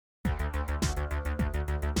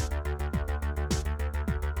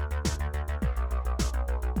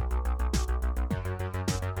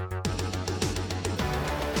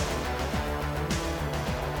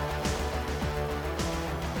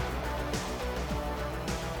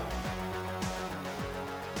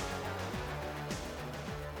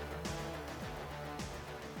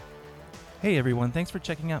Hey everyone, thanks for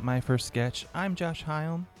checking out My First Sketch. I'm Josh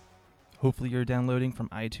Heilm. Hopefully you're downloading from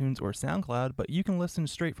iTunes or SoundCloud, but you can listen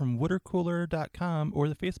straight from watercooler.com or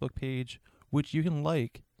the Facebook page, which you can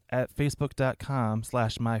like at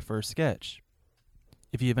facebook.com/myfirstsketch.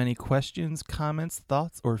 If you have any questions, comments,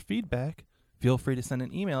 thoughts, or feedback, feel free to send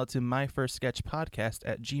an email to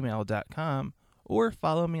myfirstsketchpodcast@gmail.com or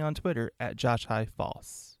follow me on Twitter at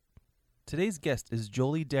JoshHighFalse. Today's guest is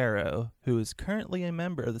Jolie Darrow, who is currently a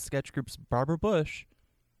member of the sketch groups Barbara Bush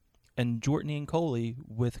and Jortney and Coley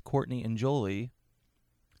with Courtney and Jolie.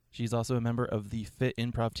 She's also a member of the Fit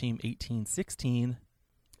Improv Team 1816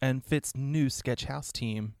 and Fit's new Sketch House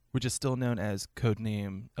team, which is still known as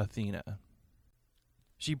Codename Athena.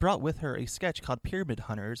 She brought with her a sketch called Pyramid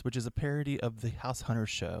Hunters, which is a parody of the House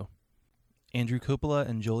Hunters show. Andrew Coppola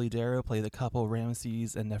and Jolie Darrow play the couple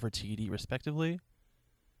Ramses and Nefertiti, respectively.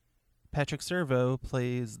 Patrick Servo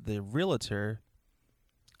plays the realtor.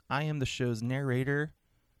 I am the show's narrator.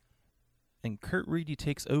 And Kurt Reedy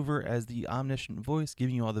takes over as the omniscient voice,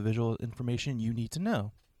 giving you all the visual information you need to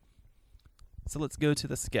know. So let's go to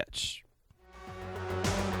the sketch.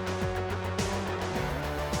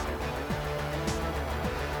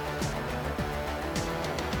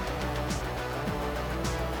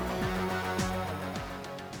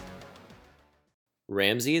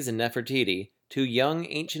 Ramses and Nefertiti, two young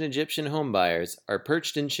ancient Egyptian homebuyers, are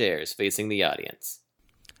perched in chairs facing the audience.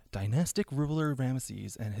 Dynastic ruler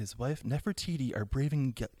Ramses and his wife Nefertiti are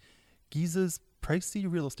braving Giza's pricey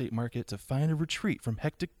real estate market to find a retreat from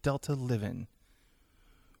hectic Delta living.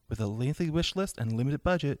 With a lengthy wish list and limited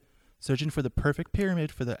budget, searching for the perfect pyramid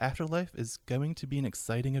for the afterlife is going to be an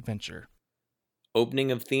exciting adventure. Opening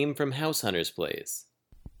of theme from House Hunters plays.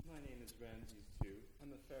 My name is Ramses too.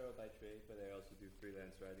 I'm a pharaoh by trade, but I also do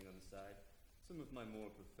freelance writing on the side. Some of my more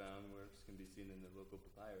profound works can be seen in the local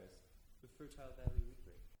papyrus, the Fertile Valley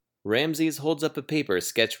Weekly. Ramses holds up a paper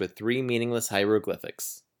sketched with three meaningless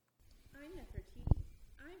hieroglyphics. I'm Nefertiti.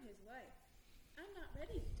 I'm his wife. I'm not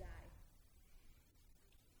ready to die.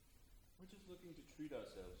 We're just looking to treat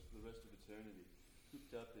ourselves for the rest of eternity,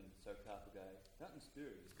 cooped up in sarcophagi, not in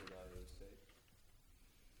spirit, as the liars say.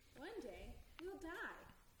 One day, we'll die,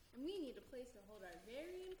 and we need a place to hold our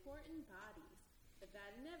very important bodies. But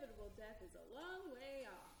that inevitable death is a long way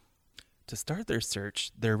off. To start their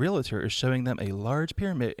search, their realtor is showing them a large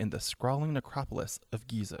pyramid in the sprawling necropolis of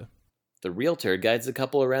Giza. The realtor guides the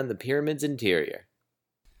couple around the pyramid's interior.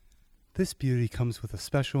 This beauty comes with a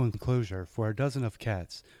special enclosure for a dozen of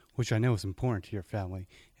cats, which I know is important to your family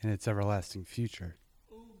and its everlasting future.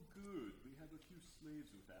 Oh, good. We have a few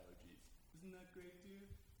slaves with allergies. Isn't that great, dear?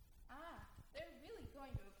 Ah, they're really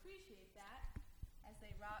going to appreciate that as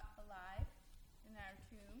they rot alive in our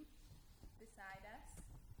tomb beside us.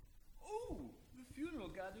 Oh, the funeral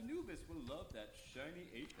god Anubis will love that shiny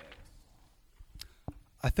apex.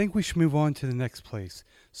 I think we should move on to the next place,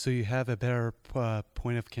 so you have a better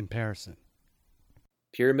point of comparison.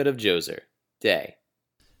 Pyramid of Djoser. Day.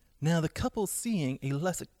 Now the couple's seeing a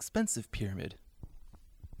less expensive pyramid.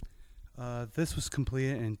 This was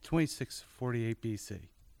completed in 2648 BC. And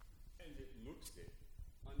it looks it.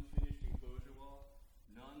 Unfinished enclosure wall,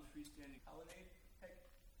 non-freestanding colonnade. Heck,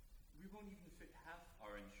 we won't even fit half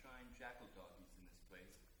our enshrined jackal doggies in this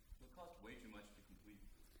place. It'll cost way too much to complete.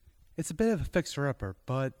 It's a bit of a fixer-upper,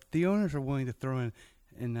 but the owners are willing to throw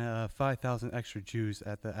in 5,000 extra Jews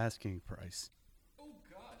at the asking price. Oh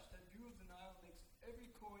gosh, that view of the Nile makes every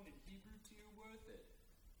coin in Hebrew tier worth it.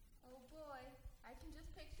 Oh boy, I can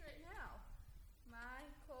just picture it now. My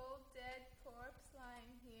cold, dead corpse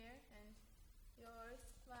lying here, and yours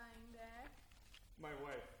lying there. My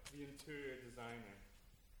wife, the interior designer.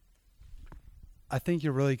 I think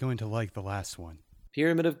you're really going to like the last one.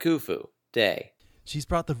 Pyramid of Khufu. Day. She's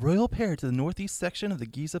brought the royal pair to the northeast section of the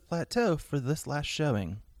Giza Plateau for this last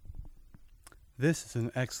showing. This is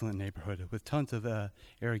an excellent neighborhood with tons of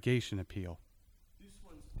irrigation appeal. This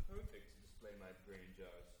one's perfect to display my brain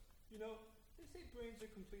jars. You know, they say brains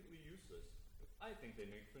are completely useless, but I think they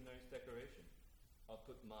make for nice decoration. I'll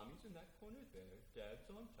put mommies in that corner there, dad's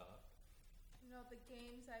on top. You know, the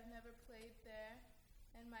games I've never played there,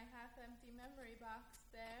 and my half-empty memory box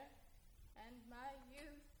there, and my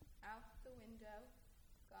youth out the window.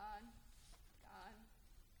 Gone, gone,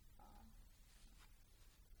 gone.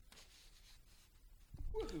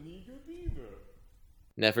 What an eager beaver!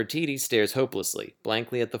 Nefertiti stares hopelessly,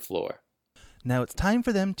 blankly at the floor. Now it's time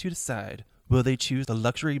for them to decide. Will they choose the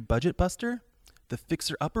luxury budget buster, the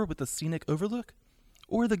fixer-upper with the scenic overlook,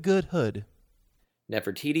 or the good hood?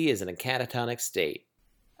 Nefertiti is in a catatonic state.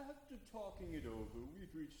 After talking it over,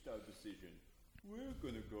 we've reached our decision. We're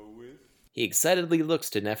gonna go with... He excitedly looks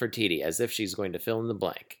to Nefertiti as if she's going to fill in the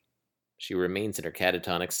blank. She remains in her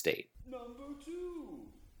catatonic state. Number 2!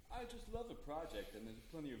 I just love the project, and there's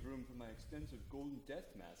plenty of room for my extensive Golden Death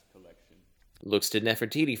Mask collection. Looks to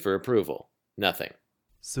Nefertiti for approval. Nothing.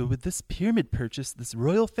 So with this pyramid purchase, this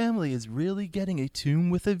royal family is really getting a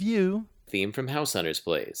tomb with a view. Theme from House Hunters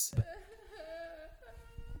plays.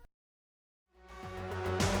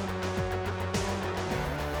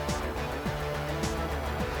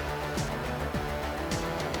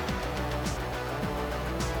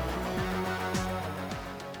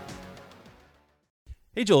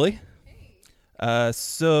 Hey, Jolie.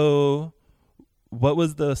 So what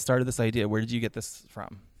was the start of this idea? Where did you get this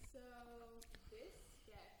from? So this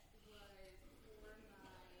sketch was for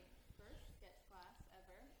my first sketch class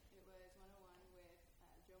ever. It was 101 with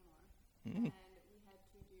Joe Moore. And we had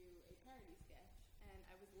to do a parody sketch. And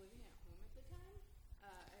I was living at home at the time.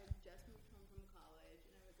 I had just moved home from college,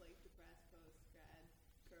 and I was like depressed post-grad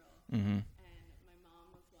girl. Mm-hmm. And my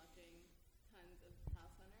mom was watching tons of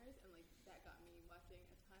House Hunters, and like that got me watching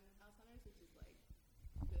a ton of House Hunters, which is like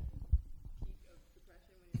the peak of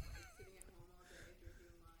depression when you're like sitting at home all day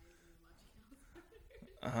drinking wine and watching House Hunters.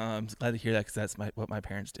 I'm glad to hear that because that's what my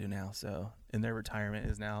parents do now. So in their retirement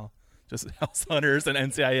is now just House Hunters and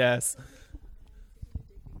NCIS.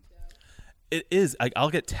 It is. I'll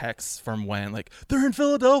get texts from when like they're in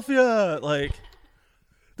Philadelphia, like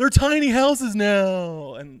they're tiny houses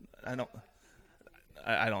now, and I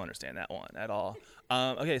don't understand that one at all.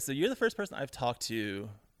 Okay, so you're the first person I've talked to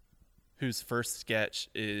whose first sketch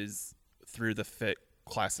is through the FIT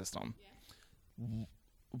class system. Yeah.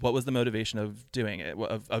 What was the motivation of doing it,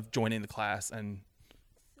 of joining the class? And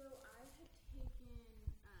So I had taken,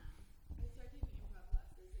 I started taking improv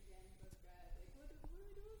classes again post-grad. Like, what do I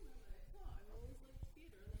do with my life? Oh, I've always liked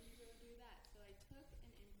theater. Let me go do that. So I took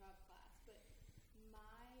an improv class, but when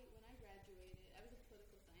I graduated, I was a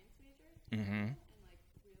political science major. Mhm. And like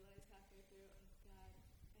realized halfway through, oh God,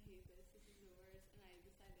 I hate this. This is the worst. And I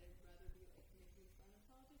decided I'd rather be like making fun of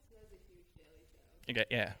politics. So that was a huge daily show. okay,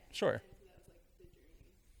 yeah, sure. And so that was like the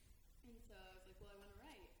journey. And so I was like, well, I want to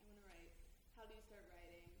write. How do you start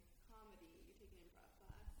writing comedy? You take an improv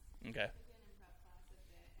class. Okay. I took an improv class a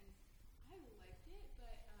bit, and I liked it,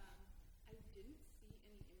 but I didn't see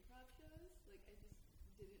any improv shows. Like, I just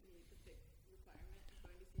didn't meet the thick requirement of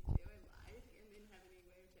going to see two. I lied and didn't have any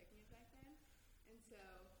way of checking it back then. And so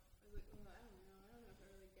I was like, well, I don't know if I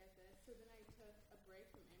really get this. So then I took a break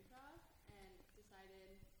from improv and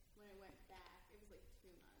decided when I went back, it was like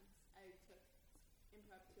 2 months, I took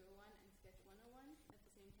Improv 201 and Sketch 101 at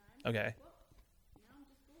the same time. Okay. Well, now I'm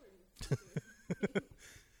just bored.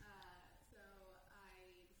 So I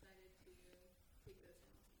decided to take those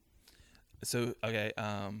simultaneously. So okay,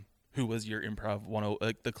 who was your improv 10?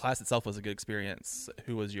 Like the class itself was a good experience.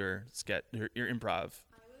 Who was your sketch? Your improv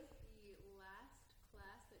I was the last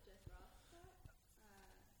class that Jess Ross taught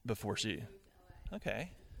before she? moved to LA.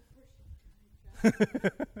 Okay. Before she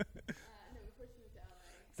moved to LA.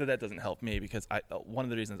 So that doesn't help me because one of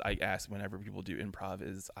the reasons I ask whenever people do improv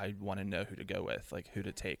is I want to know who to go with, like who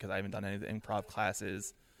to take, because I haven't done any of the improv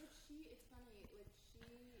classes. But it's funny, like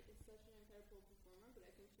she is such an incredible performer, but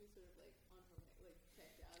I think she's sort of like on her way, like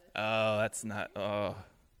checked out. Oh, that's not. Oh,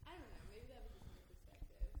 I don't know, maybe that was just my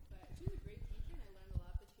perspective, but she was a great teacher and I learned a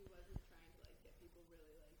lot, but she wasn't trying to like get people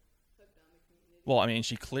really like hooked on the community. well, I mean,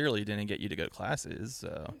 she clearly didn't get you to go to classes.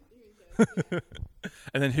 So, Yeah.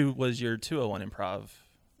 and then who was your 201 improv?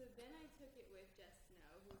 So then I took it with Jess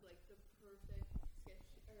Snow, who's like the perfect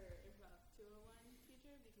sketch or improv 201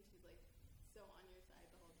 teacher because she's like so on your side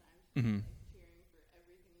the whole time. She's Mhm. like cheering for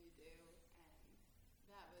everything you do, and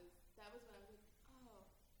that was when I was like, oh,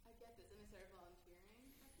 I get this, and I started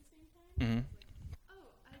volunteering at the same time. Mhm. I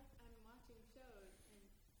was like, oh, I'm watching shows, and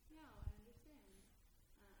now I understand.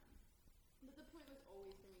 But the point was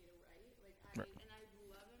always for me to write, like Right. and I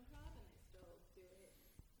love improv, and I still do it,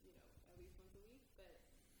 at least once a week, but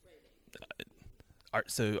writing.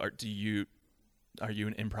 Are you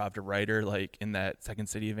an improv writer, like in that Second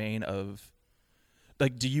City vein of,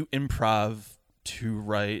 like, do you improv to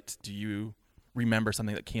write? Do you remember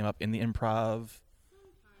something that came up in the improv?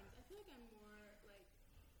 Sometimes. I feel like I'm more like,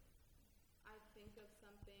 I think of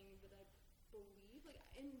something that I believe, like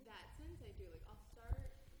in that sense I do. Like I'll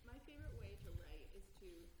start, my favorite way to write is to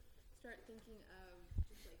start thinking of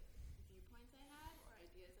just like viewpoints I have or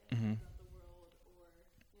ideas I have about the world or,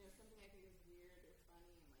 something I think is weird or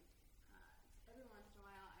funny. And like, every once in a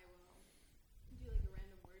while I will do like a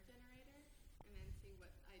random word generator and then see what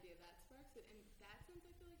idea that sparks. And in that sense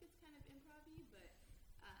I feel like it's kind of improv-y, but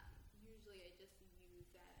usually I just use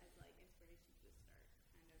that as like inspiration to just start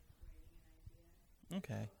kind of writing an idea.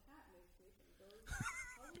 Okay. So hat makes me think of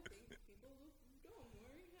all the things people don't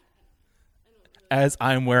wearing hat. I don't know. as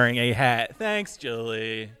I'm wearing a hat. Thanks,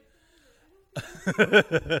 Julie.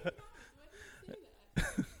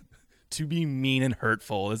 To be mean and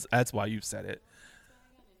hurtful that's why you said it.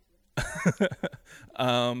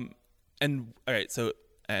 And all right, so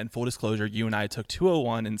and full disclosure, you and I took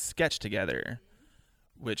 201 and sketch together,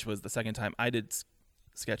 which was the second time I did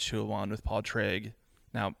sketch 201 with Paul Trigg.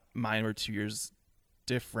 Now mine were 2 years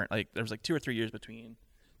different. Like there was like 2 or 3 years between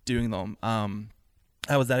doing them.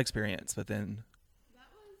 How was that experience? But then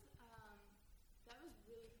that was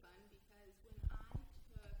really fun because when I took my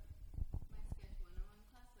sketch 101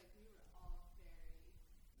 class, like we were all very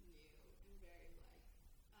new and very like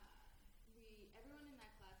everyone in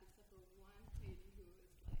that class except for one lady who was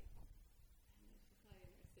like, I don't know, she's probably in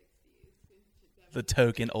her 60s. the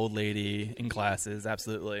token old lady in classes,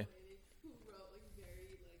 absolutely. Who wrote like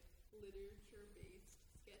very like literature-based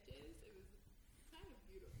sketches. It was kind of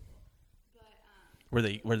beautiful, but Were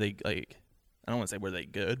they like? I don't want to say were they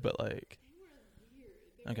good, but like. they were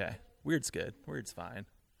weird. Okay, weird's good. Weird's fine.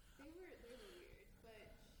 They were weird,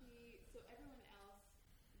 but so everyone else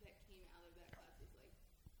that came out of that class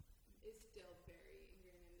is still very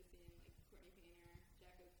ingrained in the scene, like Courtney Painter,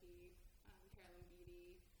 Jack O'Keefe, Carolyn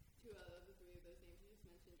Beatty, two of the three of those names you just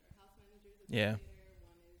mentioned are house managers at the Yeah. theater.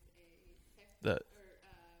 One is a tech The-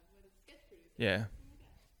 what is sketch producer. Yeah. Oh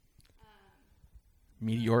my gosh.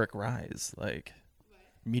 Meteoric rise, like What?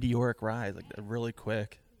 meteoric rise, like really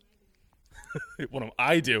quick. What am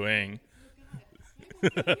I doing?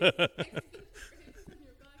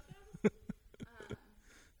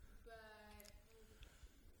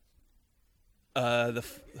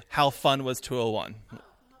 How fun was 201? But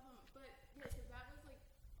yeah, so that was like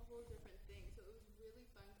a whole different thing. So it was really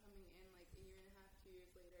fun coming in like a year and a half, 2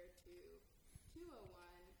 years later to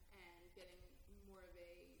 201 and getting more of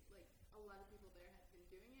like a lot of people there had been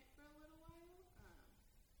doing it for a little while.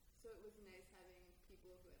 So it was nice having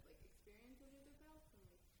people who had like experience under their belts and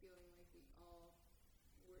like feeling like we all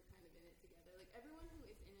were kind of in it together. Like everyone who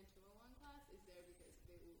is in a 201 class is there because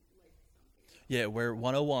they like something. Yeah, where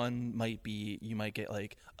 101 might be, you might get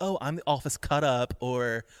like, oh, I'm the office cut up,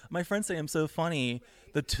 or my friends say I'm so funny.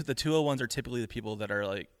 The 201s are typically the people that are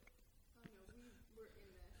like,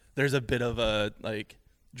 there's a bit of a like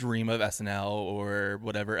dream of SNL or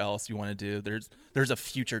whatever else you want to do. There's a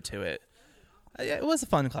future to it. Yeah, it was a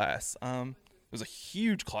fun class. It was a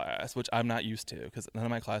huge class, which I'm not used to because none of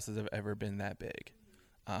my classes have ever been that big.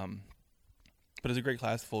 But it was a great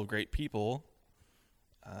class full of great people.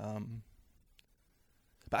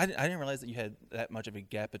 But I didn't realize that you had that much of a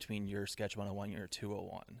gap between your sketch 101 and your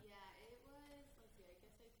 201. Yeah, it was. Let's see. I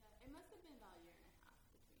guess it must have been about a year and a half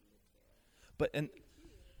between the two.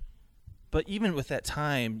 But even with that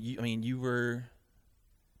time, you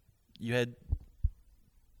had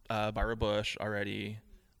Barbara Bush already.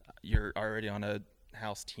 You're already on a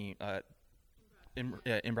house team,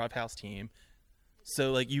 improv house team.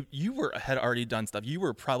 So like you had already done stuff. You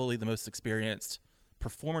were probably the most experienced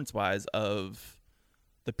performance-wise of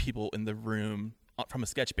the people in the room from a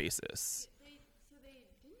sketch basis. They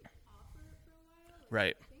didn't offer it for a while.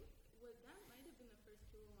 Right. I think that might have been the first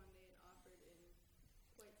 201 they had offered in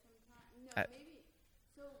quite some time. No, maybe.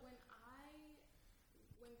 So when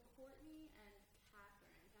Courtney and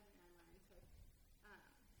Catherine Ryan took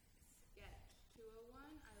sketch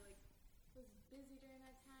 201, I like was busy during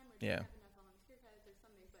that time or didn't have enough volunteer credits or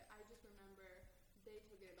something. But I just remember they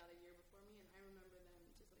took it about a year before me, and I remember them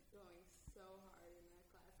just like going so hard in that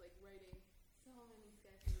class, like writing so many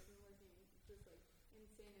sketches and working just like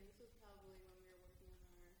insane. And this was probably when we were working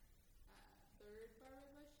on our third Barbara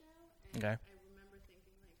Bush show. And Okay. I remember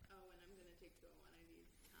thinking like, oh, when I'm gonna take 201, I need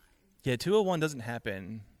time. Yeah, 201 doesn't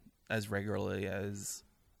happen as regularly as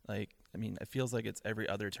it feels like it's every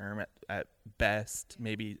other term at best,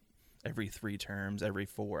 maybe every 3 terms, every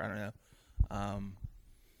 4, I don't know.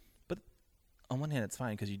 But on one hand, it's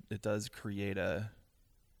fine because it does create a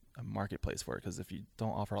marketplace for it, because if you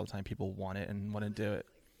don't offer all the time, people want it and want to do it.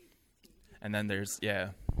 And then there's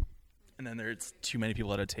too many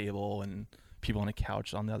people at a table and people on a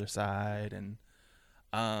couch on the other side. And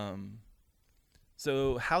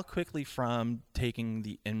so how quickly from taking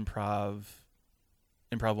the improv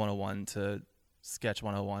 101 to sketch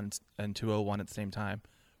 101 and 201 at the same time,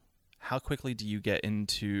 how quickly do you get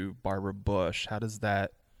into Barbara Bush? How does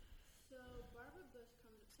that? So Barbara Bush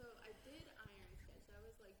so I did Iron Sketch. That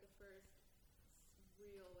was like the first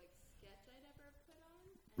real like sketch I'd ever put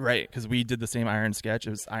on. Right, because we did the same Iron Sketch. It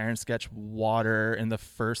was Iron Sketch Water in the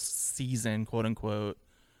first season, quote unquote,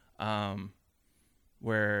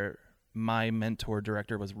 where my mentor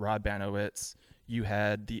director was Rob Banowitz. You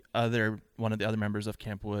had one of the other members of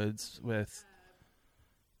Camp Woods with.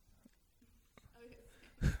 I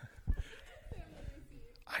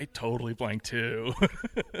I totally blanked too.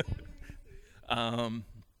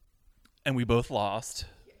 And we both lost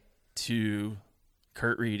to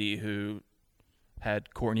Kurt Reedy, who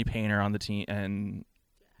had Courtney Painter on the team, and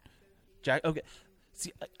Jack. Okay,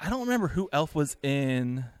 see, I don't remember who else was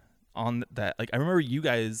in on that. Like, I remember you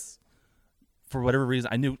guys, for whatever reason,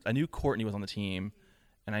 I knew Courtney was on the team,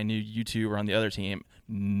 and I knew you two were on the other team.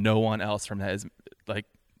 No one else from that is like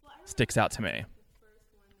sticks out to me.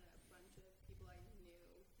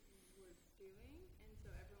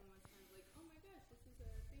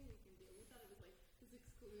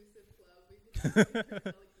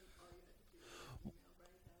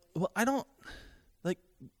 Well, I don't like.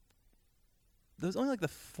 There was only like the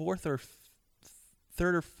third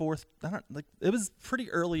or fourth. I don't like. It was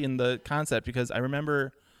pretty early in the concept because I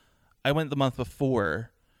remember I went the month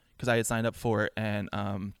before because I had signed up for it, and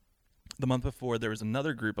the month before there was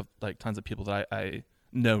another group of like tons of people that I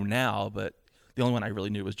know now, but the only one I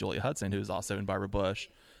really knew was Julia Hudson, who was also in Barbara Bush,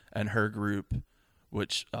 and her group,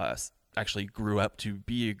 which actually grew up to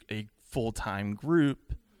be a full-time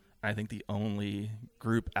group. I think the only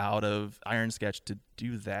group out of Iron Sketch to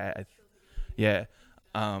do that. Yeah.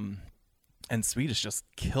 And Swedish just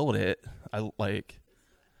killed it.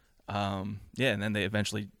 Yeah, and then they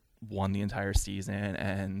eventually won the entire season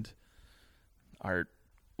and are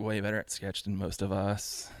way better at sketch than most of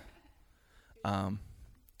us. I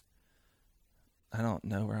don't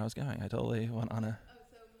know where I was going. I totally went on a...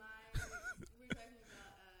 we're talking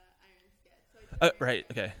about Iron Sketch. So right,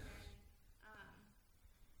 okay.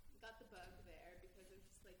 Got the bug there because it was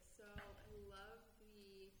just like so. I love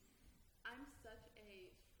I'm such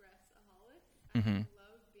a stressaholic. I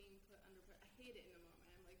love being put under pressure. I hate it in the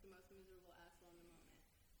moment. I'm like the most miserable asshole in the moment.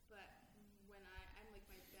 But when I'm like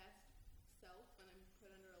my best self when I'm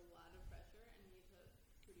put under a lot of pressure and need to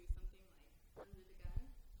produce something like under the gun.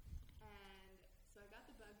 And so I got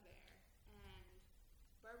the bug there. And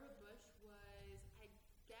Barbara Bush was, I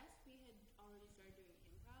guess we had already started doing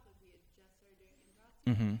improv. Like we had just started doing improv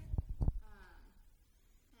together. And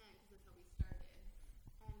because that's how we started.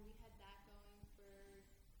 And we had that going for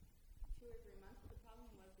 2 or 3 months. But the problem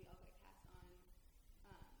was we all got cast on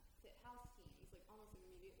Fit House teams, like almost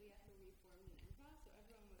immediately after we formed an improv. So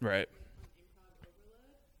everyone was Right. like on improv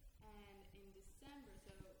overload. And in December,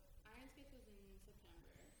 so Iron Sketch was in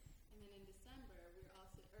September. And then in December,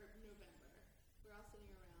 November, we were all sitting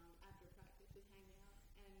around after practice just hanging out.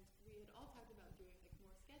 And we had all talked about doing like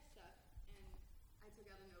more sketch stuff. And I took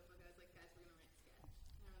out a notebook. I was like, guys, we're going to write sketch.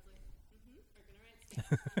 And I was like, we're going to write sketch.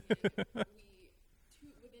 And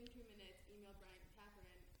within 2 minutes, emailed Brian Kelly,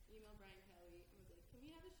 and was like, can we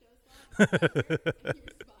have a show slot? And he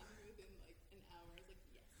responded within like an hour. I was like,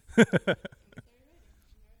 yes. And we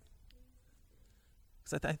started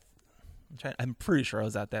writing. I'm pretty sure I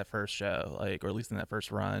was at that first show, like, or at least in that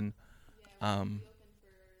first run. Yeah, we opened for the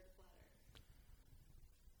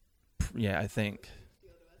Flatter. Yeah, I think.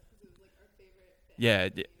 Deal to us because it was like our favorite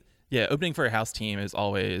band. Yeah. Opening for a house team is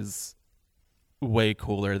always way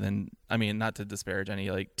cooler than, I mean, not to disparage any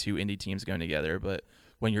like two indie teams going together, but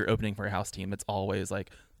when you're opening for a house team, it's always like,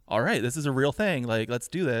 all right, this is a real thing. Like, let's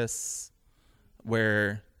do this.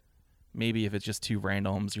 Where maybe if it's just two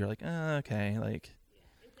randoms, you're like, okay, like.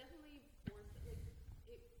 Yeah, it definitely forced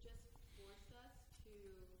us to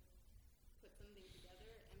put something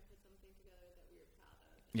together and put something together that we were proud of.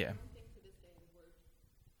 And Yeah. I don't think to this day I've worked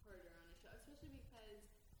harder on a show, especially because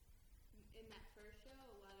in that first show,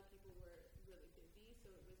 a lot of people were really busy, so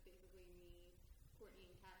it was basically me, Courtney,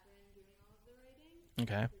 and Catherine doing all of the writing,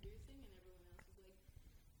 Okay. and producing, and everyone else was like,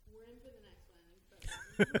 we're in for the next one, but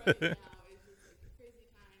right now it's just like a crazy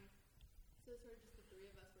time. So it's sort of just the three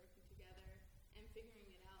of us working together and figuring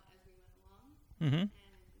it out as we went along. Mm-hmm.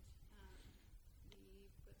 And we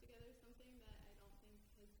put together something that I don't think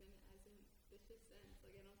has been as ambitious since.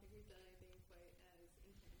 Like, I don't think we've done anything quite as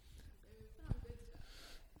intense. I mean, we've put on good stuff.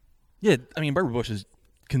 Yeah, I mean, Barbara Bush is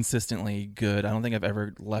consistently good. I don't think I've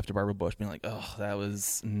ever left a Barbara Bush being like, oh, that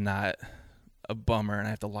was not a bummer, and I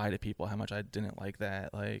have to lie to people how much I didn't like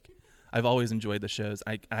that. Like, I've always enjoyed the shows.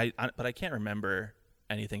 But I can't remember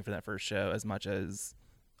anything from that first show as much as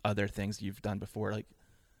other things you've done before. Like,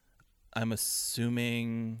 I'm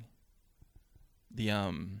assuming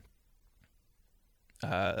the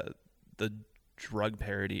drug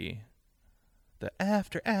parody, the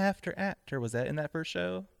after, was that in that first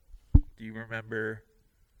show? Do you remember,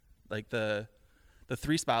 like, the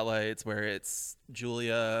 3 spotlights where it's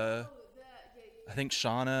Julia, I think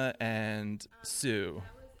Shauna, and Sue? That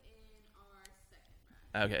was in our second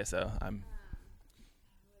run. Okay, so I'm,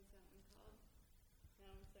 What was that one called?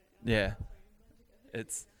 That one second. yeah, Sorry, I'm glad you got it.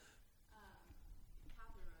 it's,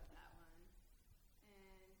 Catherine wrote that one.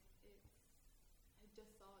 And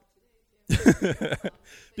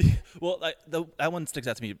Well, that one sticks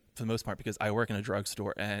out to me for the most part because I work in a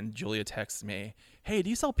drugstore, and Julia texts me, "Hey, do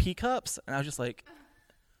you sell pea cups?" And I was just like,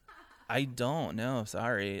 "I don't know,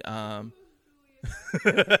 sorry." And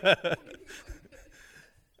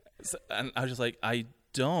I was just like, "I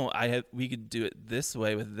don't. We could do it this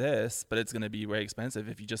way with this, but it's gonna be very expensive.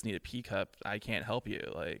 If you just need a pea cup, I can't help you,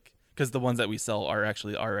 like, because the ones that we sell are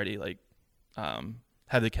actually already like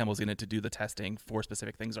have the chemicals in it to do the testing for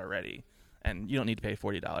specific things already, and you don't need to pay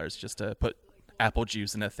 $40 just to put apple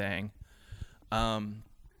juice in a thing."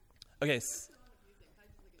 Okay,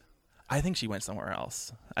 I think she went somewhere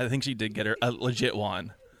else. I think she did get her a legit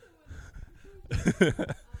one.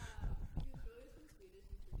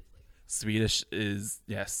 Swedish is,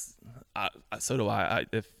 yes. So do I.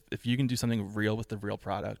 If you can do something real with the real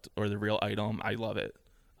product or the real item, I love it.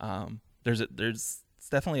 There's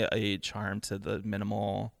definitely a charm to the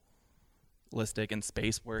minimalistic and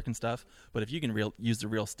space work and stuff. But if you can use the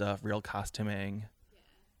real stuff, real costuming,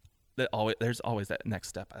 there's always that next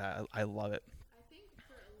step. I love it. I think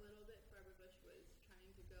for a little bit, Barbara Bush was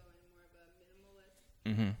trying to go in more of a minimalist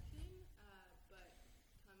Mm-hmm. direction, but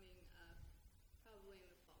coming up, probably in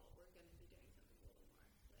the fall, we're going to be doing something a little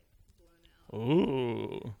more like blown out.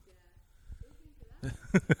 Ooh. Yeah. Looking for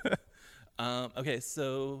that. Okay,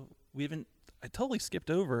 so I totally skipped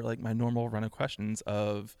over like my normal run of questions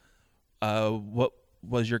of what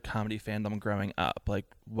was your comedy fandom growing up? Like,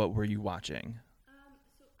 what were you watching?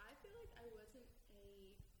 So I feel like I wasn't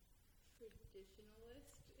a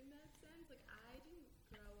traditionalist in that sense. Like I didn't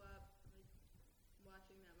grow up like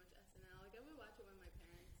watching that much SNL. Like I would watch it when my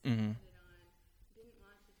parents Mhm. had it on. Didn't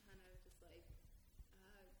watch a ton of just like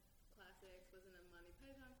classics. Wasn't a Monty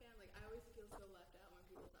Python fan. Like I always feel so left out when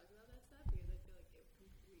people talk about that stuff because I feel like it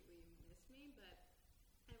completely missed me. But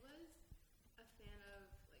I was a fan of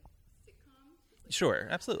like sitcoms. Just, like, Sure,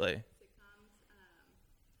 absolutely. sitcoms.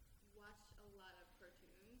 Watched a lot of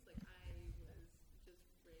cartoons. Like I was just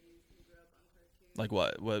raised and grew up on cartoons. Like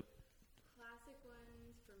what? What? Classic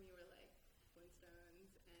ones for me were like Flintstones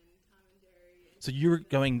and Tom and Jerry. And So you were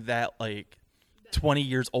going that like 20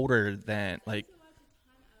 years older than like. I also watched a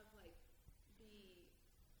ton of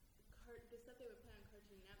like the stuff they would play on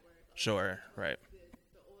Cartoon Network. all the Sure, time, right.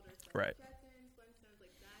 The older stuff. Right. Jetsons, Flintstones,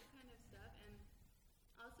 like that kind of stuff, and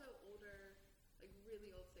also older, like really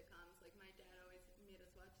old sitcoms. Like my dad always made us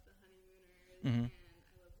watch The Honeymooners Mhm. and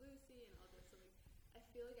I Love Lucy and all this. So like I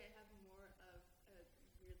feel like I have more of a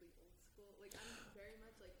really old school. Like I'm very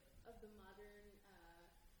much like of the modern.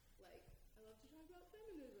 Like I love to talk about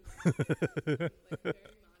feminism. Like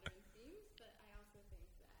very modern themes, but I also think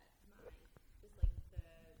that my just like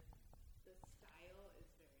the style is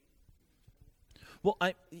very. Well,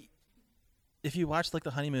 if you watch like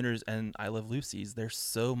the Honeymooners and I Love Lucy's, there's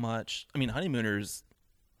so much. I mean, Honeymooners.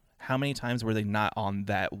 How many times were they not on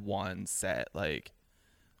that one set? Like,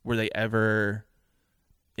 were they ever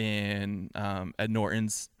in at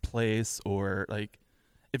Norton's place, or like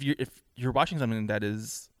if you're watching something that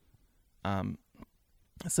is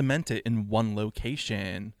cemented in one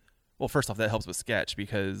location? Well, first off, that helps with sketch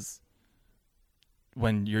because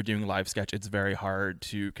when you're doing live sketch, it's very hard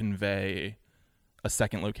to convey a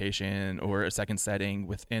second location or a second setting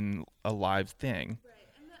within a live thing. Right,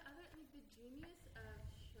 and the other like the genius of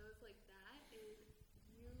shows like that is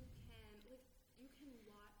you can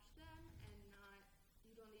watch them and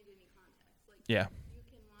you don't need any context. Like Yeah. you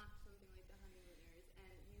can watch something like The Honeymooners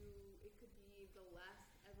and it could be the last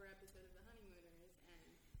ever episode of The Honeymooners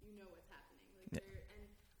and you know what's happening. Like Yeah. and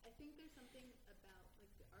I think there's something about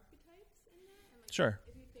like the archetypes in that and like Sure.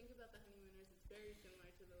 if you think about The Honeymooners, it's very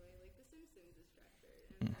similar to the way like The Simpsons is structured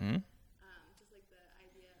and Mm-hmm. just like the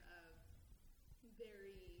idea of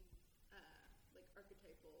very like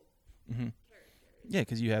archetypal Mm-hmm. characters. Yeah,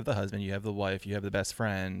 because you have the husband, you have the wife, you have the best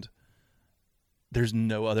friend. There's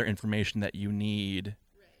no other information that you need.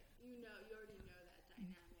 Right. You already know that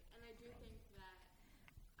dynamic. And I do think that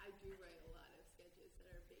I do write a lot of sketches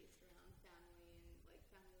that are based around family and like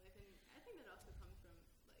family life. And I think that also comes from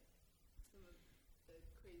like some of the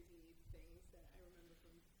crazy things that I remember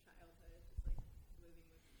from childhood, just like living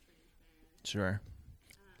with strange parents. Sure.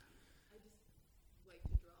 I just like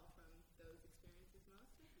to draw from those experiences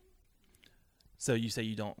most, I think. So you say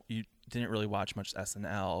you didn't really watch much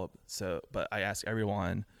SNL. But I ask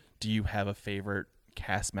everyone, do you have a favorite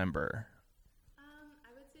cast member? I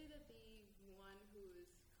would say that the one whose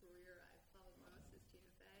career I've followed most is Tina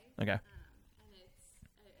Fey. Okay. And it's,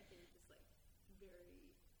 I think, just like very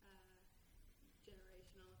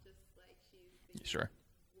generational. Just like she's the Sure.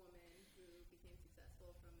 woman who became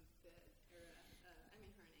successful from the era. I mean,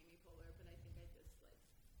 her and Amy Poehler, but I think I just like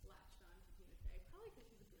latched on to Tina Fey, probably because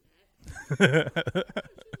she's a brunette. She's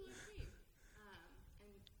really sweet.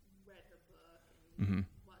 And read her book and Hmm.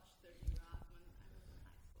 watched 30 Rock when I was in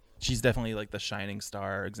high school. She's definitely like the shining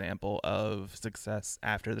star example of success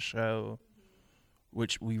after the show,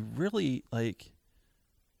 which we really like.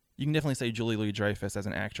 You can definitely say Julie Louis-Dreyfus as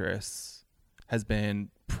an actress has been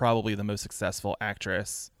probably the most successful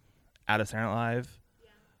actress out of Saturday Night Live. Yeah,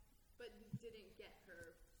 but didn't get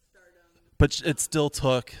her stardom. But it still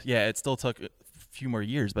took a few more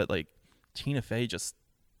years. But like Tina Fey, just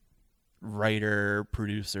writer,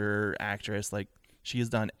 producer, actress, like she has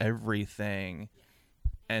done everything.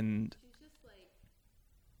 And She's just like,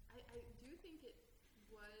 I do think it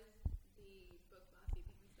was the book Bossy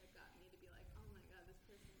Things that got me to be like, oh my god, this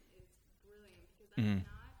person is brilliant. Because Mhm.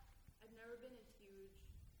 I've never been a huge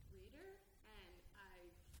reader, and I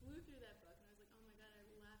flew through that book, and I was like, oh my god, I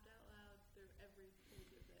laughed out loud through every page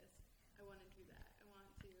of this. I want to do that. I want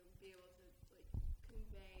to be able to like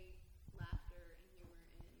convey laughter and humor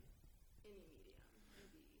in any medium and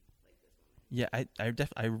be like this woman. yeah,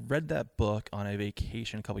 I read that book on a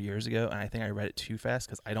vacation a couple years ago, and I think I read it too fast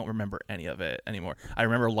because I don't remember any of it anymore. I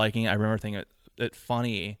remember liking it. I remember thinking it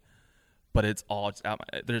funny, but it's all just out.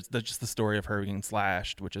 There's just the story of her being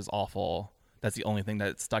slashed, which is awful. That's the only thing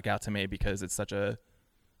that stuck out to me because it's such a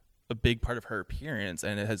big part of her appearance,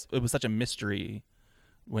 and it was such a mystery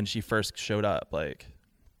when she first showed up. Like,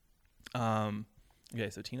 okay,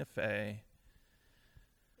 so Tina Fey.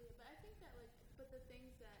 Yeah, but I think that like, but the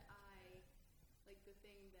things that the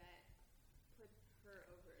thing that put her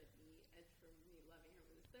over the edge for me loving her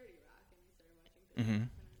was 30 Rock, and I started watching 30 Mhm.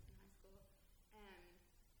 Rock when I was in high school, and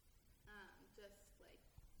just like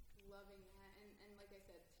loving that, and like I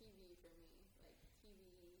said, TV for me, like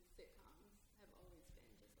TV sitcoms have always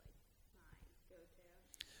been just like my go-to.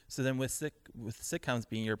 So then with sitcoms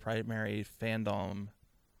being your primary fandom,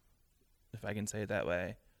 if I can say it that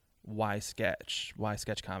way, why sketch? Why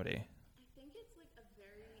sketch comedy? I think it's like a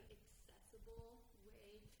very accessible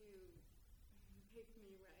way to make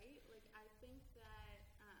me write. Like I think that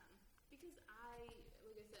because like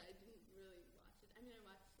I said, I didn't really watch it. I mean, I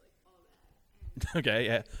watched like all that. And Okay,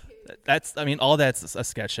 yeah. All that's a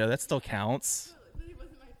sketch show. That still counts. but it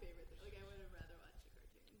wasn't my favorite thing. Like I would have rather watched a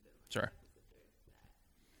cartoon than like Sure. have to sit through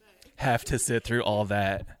that. But Have to sit through all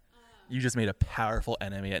that. You just made a powerful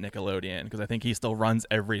enemy at Nickelodeon because I think he still runs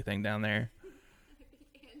everything down there. I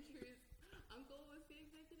think Andrew's uncle was the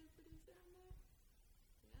executive producer on that.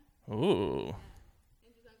 Yeah. Ooh.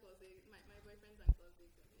 Andrew's uncle is my boyfriend's uncle is the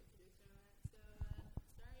executive producer on that. So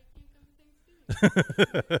sorry, I can't come to Thanksgiving.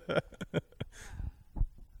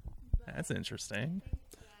 But That's interesting. I think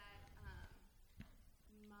that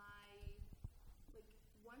like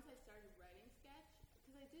once I started writing sketch,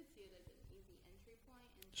 because I did see it as an easy entry point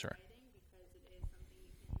into Sure. writing because it is something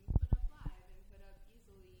you can put up live and put up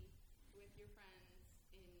easily with your friends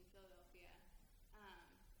in Philadelphia.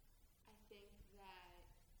 I think that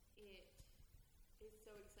it is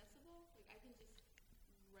so accessible. Like I can just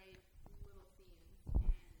write little scenes, and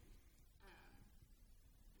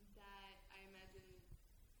that I imagine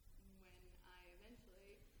when I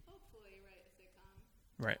eventually, hopefully, write a sitcom,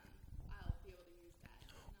 Right. I'll be able to use that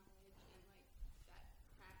knowledge and like that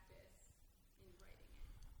practice in writing it.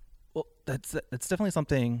 Well, that's definitely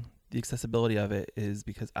something. The accessibility of it is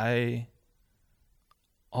because I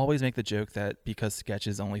always make the joke that because sketch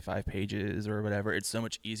is only 5 pages or whatever, it's so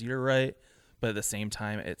much easier to write. But at the same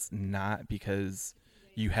time, it's not because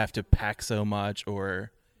you have to pack so much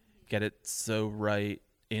or get it so right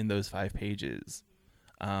in those 5 pages.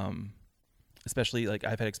 Especially like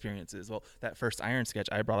I've had experiences. Well, that first Iron sketch,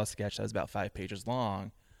 I brought a sketch that was about 5 pages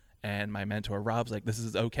long, and my mentor Rob's like, "This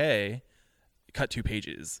is okay. Cut 2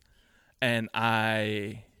 pages," and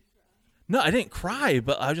I didn't cry,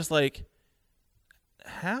 but I was just like,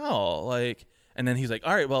 "How?" Like, and then he's like,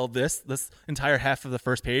 "All right, well, this entire half of the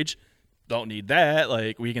first page, don't need that.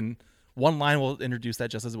 Like, we can one line will introduce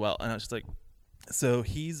that just as well." And I was just like, so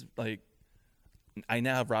he's like. I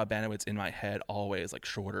now have Rob Banowitz in my head always, like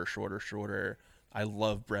shorter. I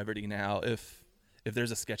love brevity now. If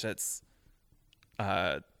there's a sketch that's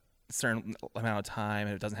certain amount of time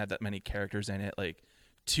and it doesn't have that many characters in it, like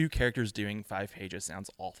 2 characters doing 5 pages sounds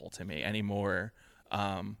awful to me anymore.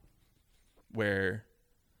 Where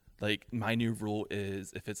like my new rule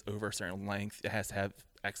is if it's over a certain length, it has to have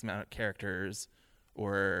X amount of characters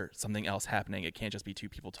or something else happening. It can't just be 2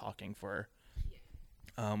 people talking for.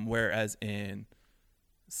 Whereas in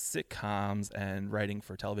sitcoms and writing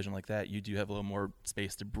for television like that, you do have a little more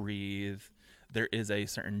space to breathe. There is a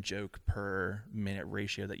certain joke per minute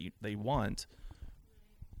ratio that they want,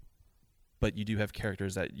 but you do have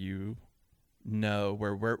characters that you know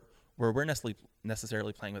where we're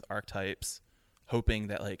necessarily playing with archetypes, hoping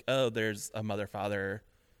that like, oh, there's a mother, father,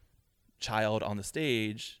 child on the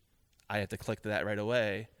stage. I have to click to that right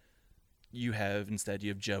away. You have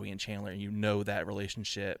Joey and Chandler, and you know that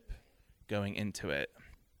relationship going into it.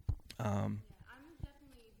 I'm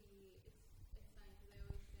definitely it's funny because I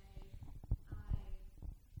always say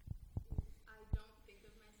I don't think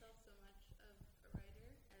of myself so much of a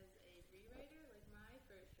writer as a rewriter. Like my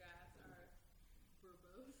first drafts are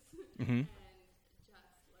verbose Mm-hmm. and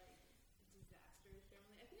just like disastrous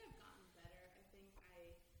generally. I think I've gotten better. I think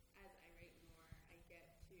as I write more, I get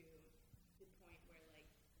to the point where like,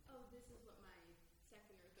 oh, this is what my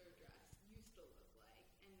second or third drafts used to look like,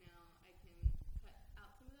 and now I can cut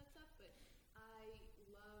out some of that stuff. But I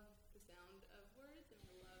love the sound of words, and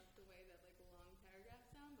I love the way that like long paragraphs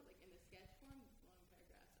sound. But like in a sketch form, long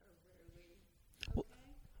paragraphs are rarely okay.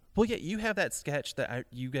 Well, yeah, you have that sketch that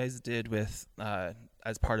you guys did with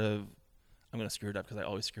as part of. I'm gonna screw it up because I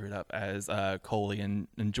always screw it up as Coley and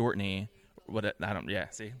Jortney.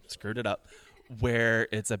 Screwed it up. Where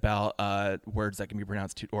it's about words that can be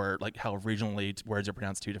pronounced or like how regionally words are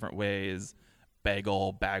pronounced two different ways,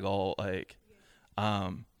 bagel, like,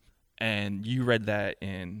 and you read that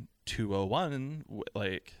in 201,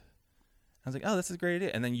 like, I was like, oh, this is a great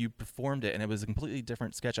idea, and then you performed it, and it was a completely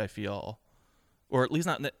different sketch, I feel, or at least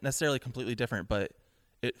not necessarily completely different, but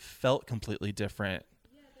it felt completely different.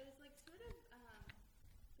 Yeah, there's like sort of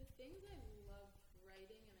the things I love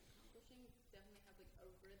writing and accomplishing definitely have like a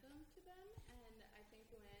rhythm to them, and I think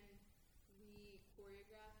when we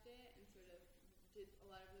choreographed it and sort of did a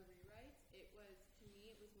lot of the rewrites, it was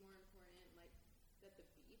more important like that the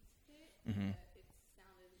beats fit, Mhm. that it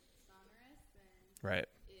sounded sonorous, than Right.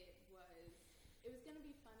 it was gonna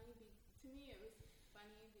be funny. To me, it was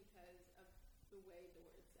funny because of the way the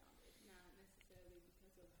words sounded, not necessarily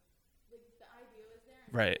because of like the idea was there.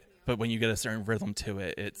 And Right. everything else But when you get a certain rhythm to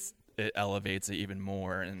it, it elevates it even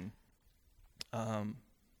more. And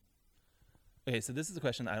okay, so this is a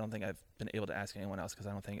question I don't think I've been able to ask anyone else because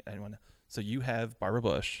I don't think anyone. So you have Barbara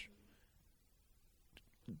Bush,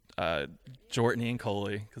 Jortney and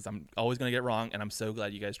Coley, because I'm always going to get it wrong, and I'm so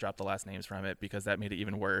glad you guys dropped the last names from it because that made it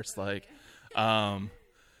even worse. Like, Now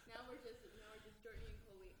we're just Jordan and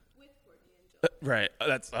Coley with Courtney and Joel. right.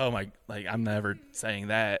 That's I'm never saying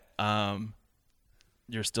that.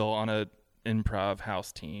 You're still on a improv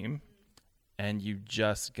house team, and you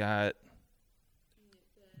just got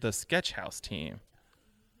the sketch house team.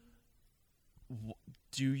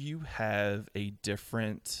 Do you have a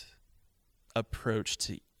different approach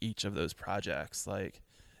to each of those projects? Like,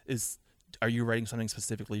 are you writing something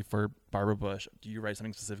specifically for Barbara Bush? Do you write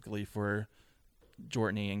something specifically for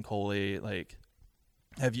Jortney and Coley? Like,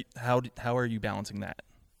 how are you balancing that?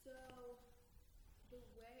 So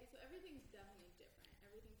everything's definitely different.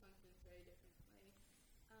 Everything functions very differently.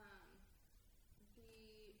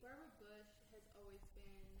 The Barbara Bush has always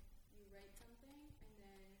been you write something and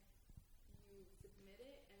then you submit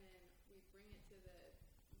it and then we bring it to the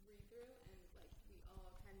read through and like we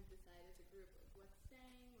all kind of decide as a group like what's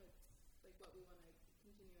staying, what's like what we want to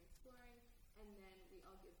continue exploring, and then we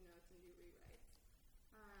all give notes and do rewrites.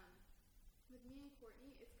 With me and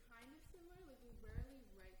Courtney, it's kind of similar. Like we rarely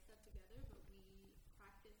write stuff together, but we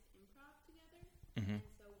practice improv together. Mm-hmm.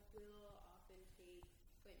 And so we'll often take,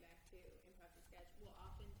 going back to improv to sketch, we'll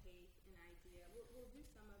often take an idea. We'll do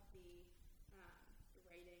some of the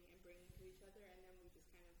writing and bringing to each other, and then we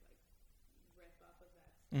just kind of like riff off of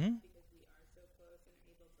that stuff Mm-hmm. because we are so close and are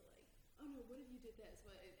able to like, oh no, what if you did this?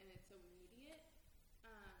 And it's so immediate.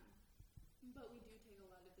 But we do take a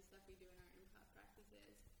lot of the stuff we do in our improv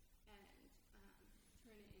practices and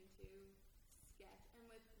turn it into sketch. And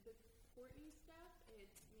with the Courtney stuff,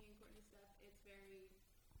 it's me and Courtney stuff, it's very,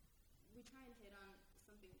 we try and hit on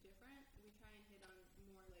something different. We try and hit on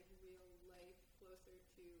more like real life, closer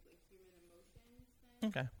to like human emotions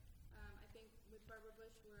than. Okay. I think with Barbara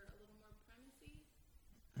Bush, we're a little more premisey.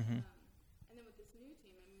 Mm-hmm. And then with this new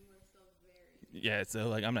team, I mean, we're still very. Yeah,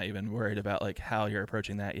 so like I'm not even worried about like how you're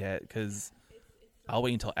approaching that yet because It's I'll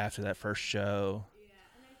wait until after that first show. Yeah,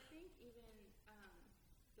 and I think even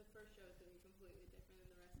the first show is going to be completely different than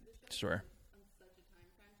the rest of the show. Sure. because On such a time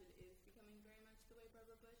crunch, it is becoming very much the way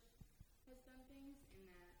Barbara Bush has done things, in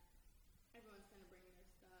that everyone's kind of bringing their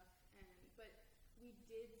stuff. But we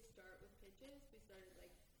did start with pitches. We started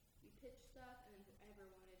like we pitched stuff, and then whoever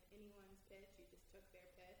wanted anyone's pitch, you just took their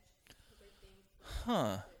pitch. Because I think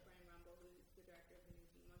Huh. that Brian Rumble, who's the director of the new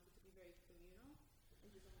team, wants it to be very communal. And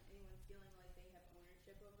doesn't want anyone feeling like they have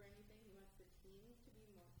ownership over anything. He wants the team to be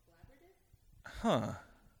more collaborative. Huh.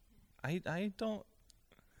 I don't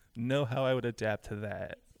know how I would adapt to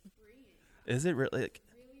that. It's freeing. Is it really like,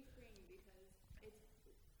 It's really freeing because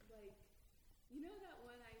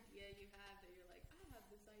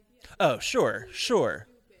this idea. Oh, sure. Stupid.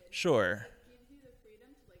 Sure. It gives you the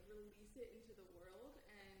freedom to like release it into the world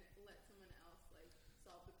and let someone else like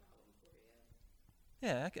solve the problem for you.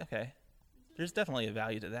 Yeah, okay. There's definitely a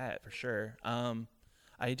value to that for sure.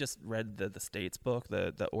 I just read the States book,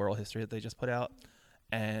 the oral history that they just put out,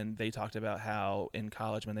 and they talked about how in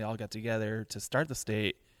college when they all got together to start the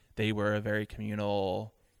state, they were a very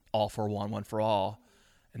communal, all for one for all,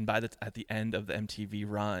 and at the end of the MTV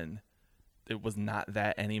run, it was not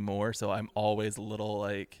that anymore. So I'm always a little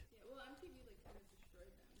like, Yeah, well, MTV like kind of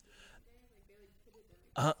destroyed them. Didn't they? Like they like pitted them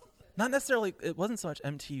against each other. not necessarily. It wasn't so much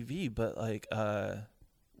MTV, but like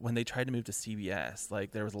when they tried to move to CBS,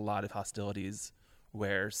 like there was a lot of hostilities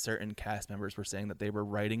where certain cast members were saying that they were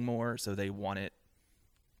writing more, so they wanted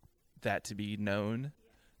that to be known.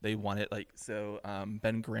 They wanted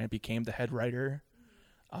Ben Grant became the head writer,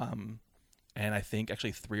 and I think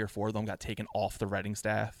actually 3 or 4 of them got taken off the writing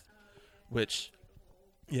staff, which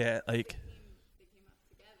They came up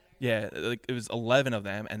together. like it was 11 of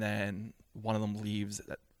them, and then one of them leaves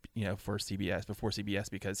before CBS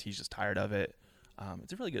because he's just tired of it.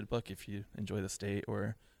 It's a really good book if you enjoy the state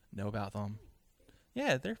or know about them.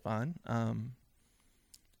 Yeah, they're fun.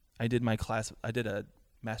 I did a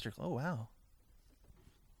master. Oh wow,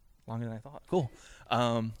 longer than I thought. Cool.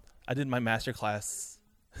 I did my master class.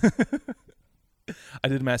 I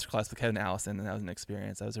did a master class with Kevin Allison, and that was an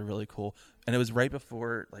experience. That was a really cool, and it was right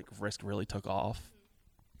before like Risk really took off,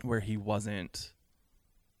 where he wasn't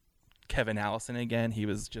Kevin Allison again. It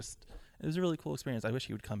was a really cool experience. I wish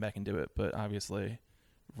he would come back and do it, but obviously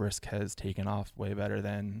Risk has taken off way better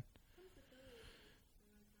than.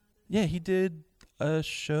 Yeah, he did a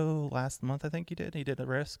show last month. I think he did. He did a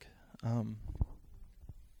Risk. But yeah,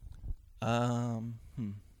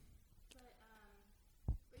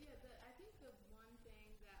 I think the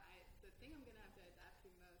thing I'm gonna have to adapt to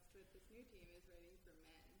most with this new team is writing for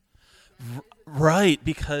men. Right,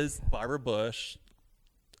 because Barbara Bush.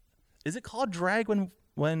 Is it called drag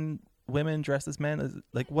when women dress as men? Is it,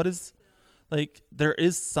 like what is like there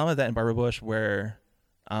is some of that in Barbara Bush where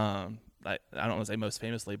I don't want to say most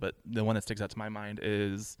famously, but the one that sticks out to my mind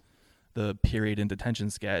is the Period in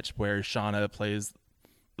Detention sketch where Shauna plays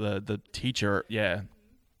the teacher. Yeah.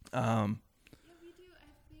 Yeah, we do. I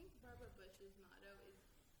think Barbara Bush's motto is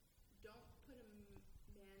don't put a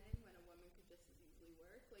man in when a woman could just as easily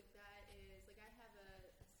work. Like that is like I have a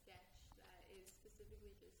sketch that is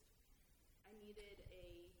specifically just I needed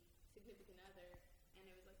a significant other and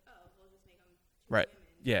it was like, oh, we'll just make them two Right.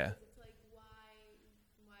 women. Yeah. Because it's like why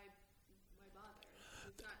bother?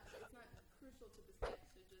 It's not crucial to the sketch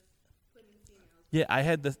to just put in females. Yeah, I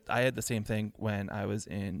had the same thing when I was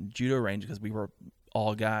in judo range because we were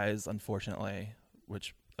all guys, unfortunately,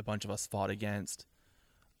 which a bunch of us fought against.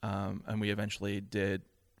 And we eventually did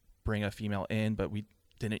bring a female in, but we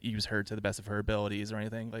didn't use her to the best of her abilities or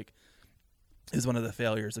anything. Like, is one of the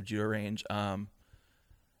failures of judo range. And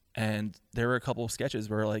there were a couple of sketches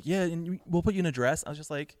where like, yeah, and we'll put you in a dress. I was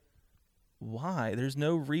just like, why? There's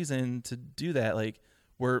no reason to do that. Like,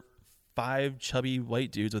 we're 5 chubby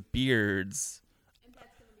white dudes with beards. And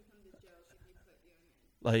that's gonna become the joke if you put you in.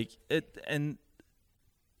 Like it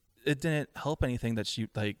didn't help anything that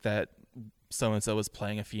that so and so was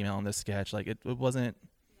playing a female in this sketch. Like it wasn't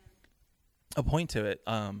a point to it.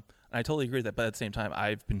 And I totally agree with that. But at the same time,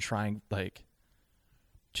 I've been trying like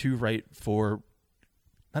to write for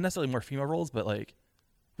not necessarily more female roles, but like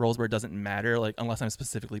roles where it doesn't matter, like unless I'm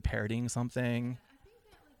specifically parodying something. I think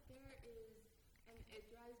that like there is, and it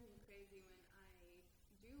drives me crazy when I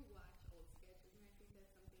do watch old sketches, and I think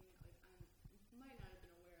that's something that like I might not have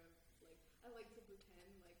been aware of. Like I like to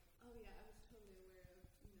pretend like, oh yeah, I was totally aware of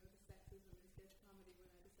the sexism in sketch comedy when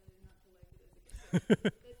I decided not to like it as a kid.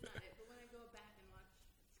 That's not it. But when I go back and watch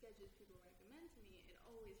sketches people recommend to me, it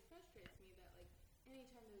always frustrates me that like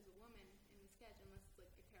anytime there's a woman in the sketch, unless it's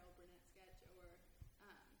like a Carol Burnett sketch or oh my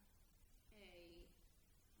god, why am I blanking?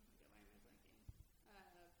 My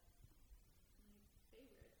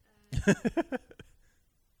favorite.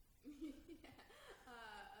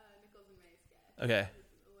 Nichols and May sketch. Okay.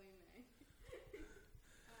 Elaine May.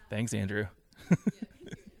 Thanks, Andrew. Yeah, thank you,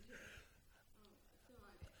 Andrew. Oh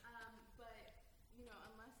my god, so long day. But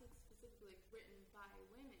unless it's specifically like, written by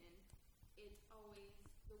women, it's always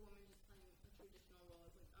the woman just playing a traditional role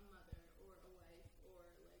as like a mother or a wife or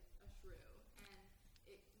like a shrew, and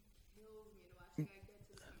it kills me to watch. Like I get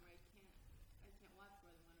to the point where I can't watch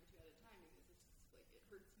more than 1 or 2 at a time because it's just like it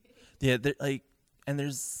hurts me. Yeah, and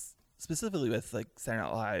there's specifically with like Saturday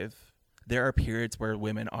Night Live, there are periods where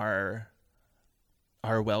women are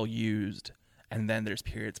well used, and then there's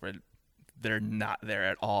periods where they're not there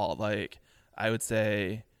at all. Like I would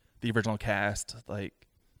say the original cast, like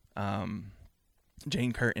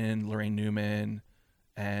Jane Curtin, Lorraine Newman,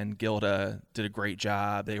 and Gilda did a great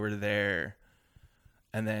job. They were there.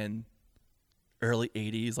 And then early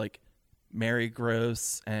 80s, like Mary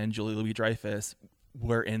Gross and Julie Louis-Dreyfus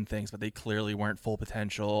were in things, but they clearly weren't full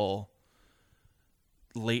potential.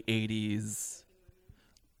 Late 80s.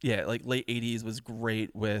 Yeah, like late 80s was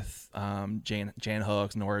great with Jan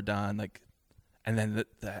Hooks, Nora Dunn, like, and then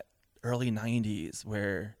that early 90s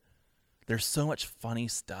where there's so much funny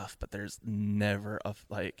stuff, but there's never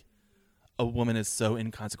a woman is so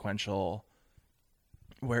inconsequential.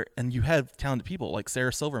 And you have talented people like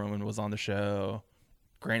Sarah Silverman was on the show.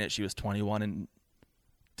 Granted, she was 21 and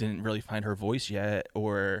didn't really find her voice yet.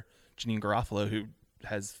 Or Janine Garofalo, who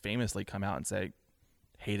has famously come out and said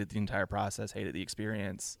hated the entire process, hated the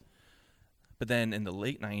experience. But then in the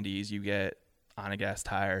late 90s, you get Anna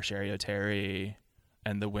Gasteyer, Sherry O'Terry,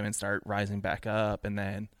 and the women start rising back up. And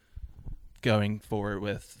then going forward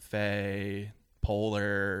with Faye,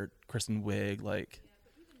 Poehler, Kristen Wiig, like. Yeah,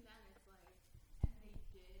 but even then it's like, and they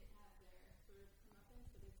did have their sort of comeuppance,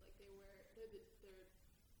 but it's like they're the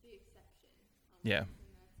exception. Yeah.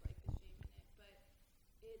 And that's like the shame in it. But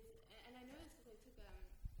it's, and I noticed because I took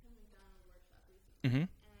Kim McDonald workshop recently. Mm-hmm.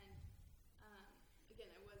 And again,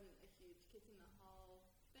 I wasn't a huge Kids in the Hall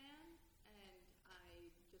fan, and I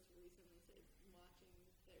just recently started watching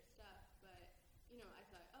their stuff. But you know, I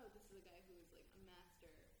thought, oh, this is a guy who is like a master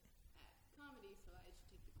at comedy, so I should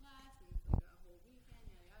take the class, and it's like a whole weekend,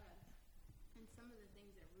 yada yada. And some of the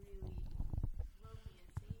things that really broke me in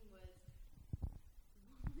seeing was,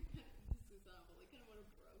 this is awful, like kind of what a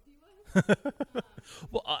broke he was.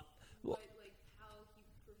 Well, But like how he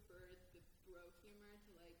preferred the broke humor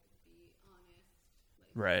to like be honest, like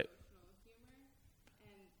Right. emotional humor.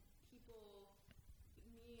 And people,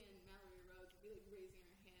 me and Mallory Rhodes would be like raising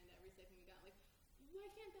our hand every second we got like, why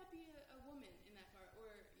can't that be a woman in that part?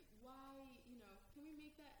 Or why, you know, can we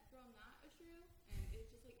make that girl not a shrew? And it's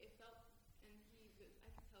just like it felt, and he was, I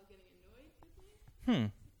could tell, getting annoyed with me. You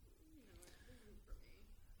know, this isn't for me.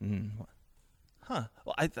 Huh.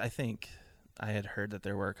 Well, I think I had heard that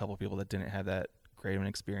there were a couple people that didn't have that great of an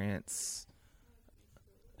experience.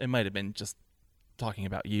 It might have been just talking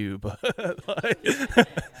about you, but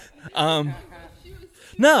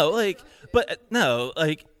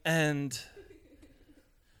and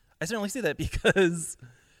I certainly see that because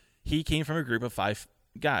he came from a group of 5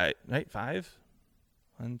 guys, right? 5?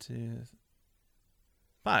 1, 2,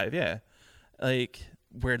 5, yeah. Like,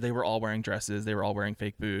 where they were all wearing dresses, they were all wearing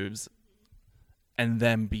fake boobs, and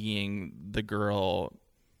them being the girl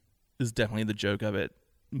is definitely the joke of it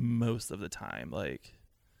most of the time. Like,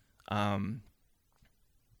 I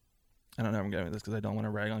don't know where I'm going with this because I don't want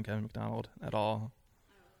to rag on Kevin McDonald at all.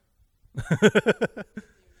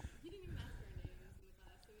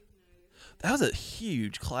 That was a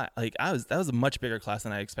huge class. Like, that was a much bigger class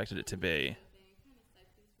than I expected it to be.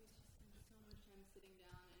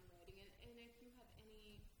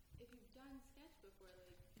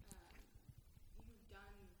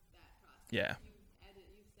 Yeah.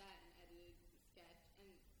 You sat and edited the sketch,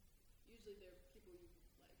 and usually they're people you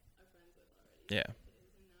like are friends with already. Yeah.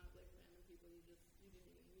 Sketches, and not like random people you didn't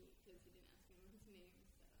even meet because you didn't ask anyone's name.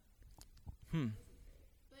 So.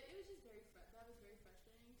 But it was just that was very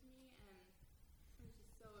frustrating to me, and I was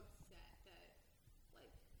just so upset that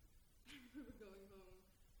like I remember going home.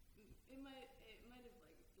 It might have like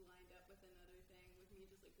lined up with another thing with me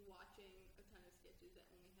just like watching a ton of sketches that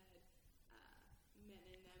only had men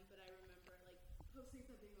in them, but I remember like posting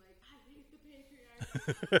something like, I hate the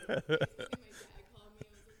patriarchy. My dad called me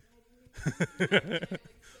and was like, why do you hate the patriarchy? And I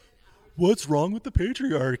like spent hours What's wrong with the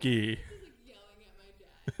patriarchy? just like yelling at my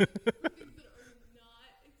dad for things that are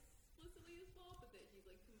not explicitly his fault, but that he's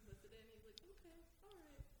like complicit in. He's like, okay,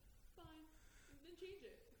 alright, fine, then change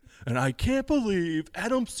it. And I can't believe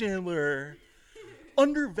Adam Sandler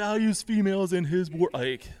undervalues females in his work.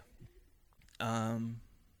 Like, But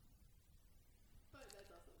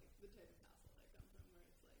that's also like the type of household I come from, where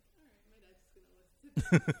it's like, alright, my dad's just gonna listen to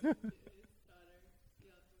his daughter yell at him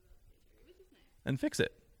about the patriarchy, which is nice. and fix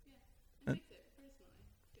it. Yeah, and fix it personally.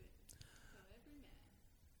 Good. So every man.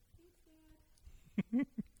 Thanks, Dad.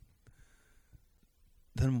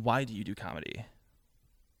 Then why do you do comedy? Why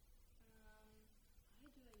do I do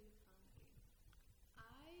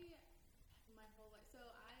comedy? My whole life, so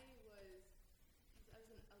I was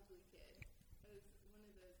an ugly kid. I was one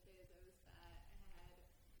of those kids. I was fat. I had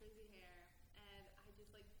frizzy hair, and I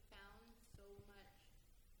just like found so much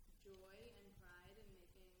joy and pride in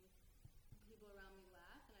making people around me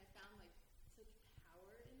laugh, and I found like such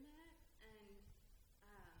power in that. And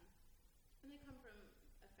I come from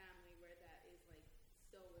a family where that is like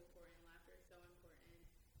so important.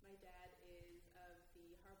 dad is of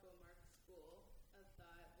the Harpo Marx School of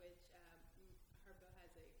Thought, which Harpo has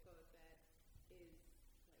a quote that is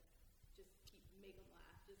like, just make them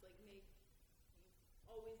laugh, just like make you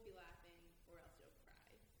always be laughing or else you'll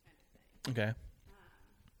cry, kind of thing. Okay. And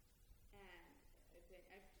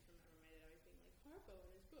I just remember my dad always being like, Harpo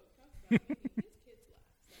in his book talks about making his kids laugh.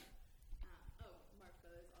 So, Marx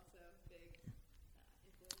Brothers also big influence.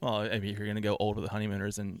 Well, I mean, if you're going to go old with the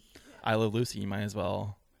Honeymooners and I Love Lucy, you might as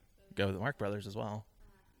well go with the Marx Brothers as well.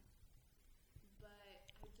 But I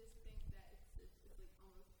just think that it's like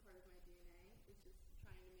almost part of my DNA. It's just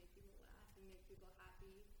trying to make people laugh and make people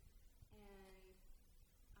happy. And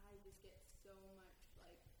I just get so much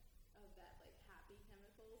like of that like happy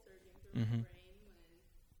chemical surging through my brain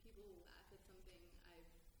when people laugh at something I've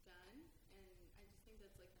done. And I just think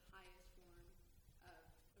that's like the highest form of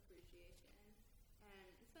appreciation.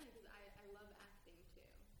 And it's funny because I love acting too.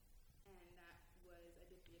 And that was, I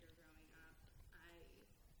did theater growing up. I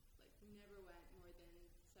like never went more than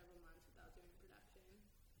several months without doing production.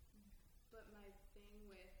 But my thing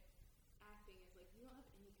with acting is like you don't have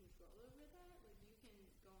any control over that. Like you can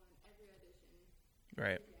go on every audition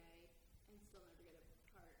Right. every day and still never get a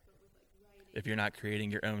part. But with like writing, If you're not creating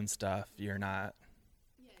your own stuff, you're not.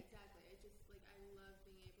 yeah, exactly. I just like I love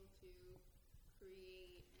being able to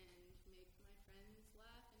create and make my friends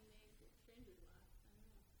laugh and make strangers laugh. I don't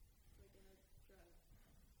know. It's like a drug.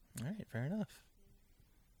 All right, fair enough.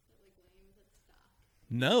 Is that like lame? Is that stock?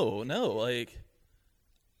 No, like,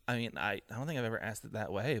 I mean, I don't think I've ever asked it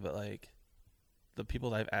that way, but like, the people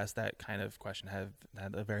that I've asked that kind of question have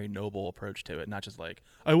had a very noble approach to it, not just like,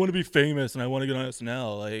 I want to be famous and I want to get on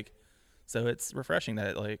SNL, like, so it's refreshing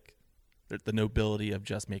that like, the nobility of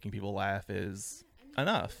just making people laugh is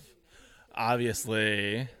enough.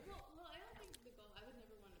 Obviously. Well, I don't think the goal. I would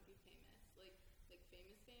never want to be famous, like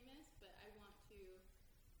famous, but I want to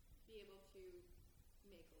be able to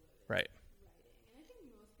make a living Right. writing. And I think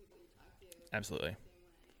most people you talk to Absolutely. feel the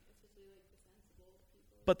same way, especially like the sensible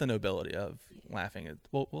people. But the nobility of laughing,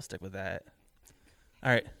 we'll stick with that.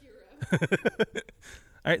 All right. Hero.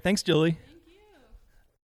 All right, thanks, Julie. Thank you.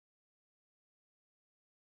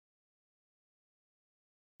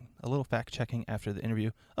 A little fact-checking after the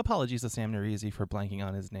interview. Apologies to Sam Nerezi for blanking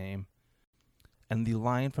on his name. And the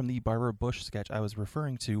line from the Barbara Bush sketch I was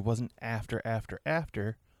referring to wasn't after,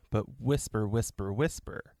 but whisper, whisper,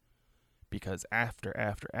 whisper. Because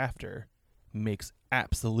after makes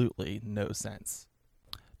absolutely no sense.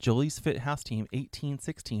 Julie's Fit House Team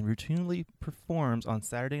 1816 routinely performs on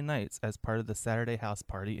Saturday nights as part of the Saturday House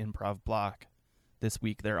Party Improv Block. This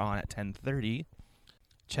week they're on at 10:30.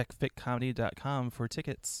 Check fitcomedy.com for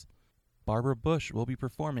tickets. Barbara Bush will be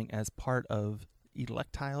performing as part of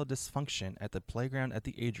Electile Dysfunction at the Playground at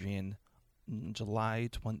the Adrian on July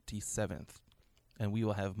 27th. And we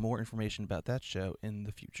will have more information about that show in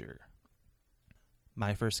the future.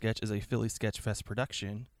 My First Sketch is a Philly Sketchfest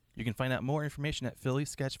production. You can find out more information at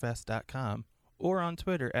phillysketchfest.com or on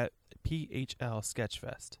Twitter at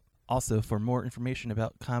PHLSketchfest. Also, for more information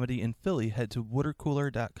about comedy in Philly, head to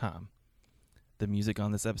watercooler.com. The music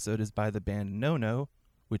on this episode is by the band No,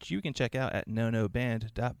 which you can check out at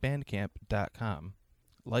nonoband.bandcamp.com.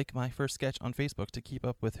 Like My First Sketch on Facebook to keep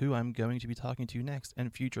up with who I'm going to be talking to next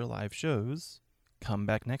and future live shows. Come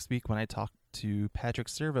back next week when I talk to Patrick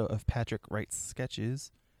Servo of Patrick Writes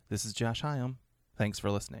Sketches. This is Josh Hyam. Thanks for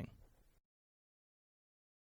listening.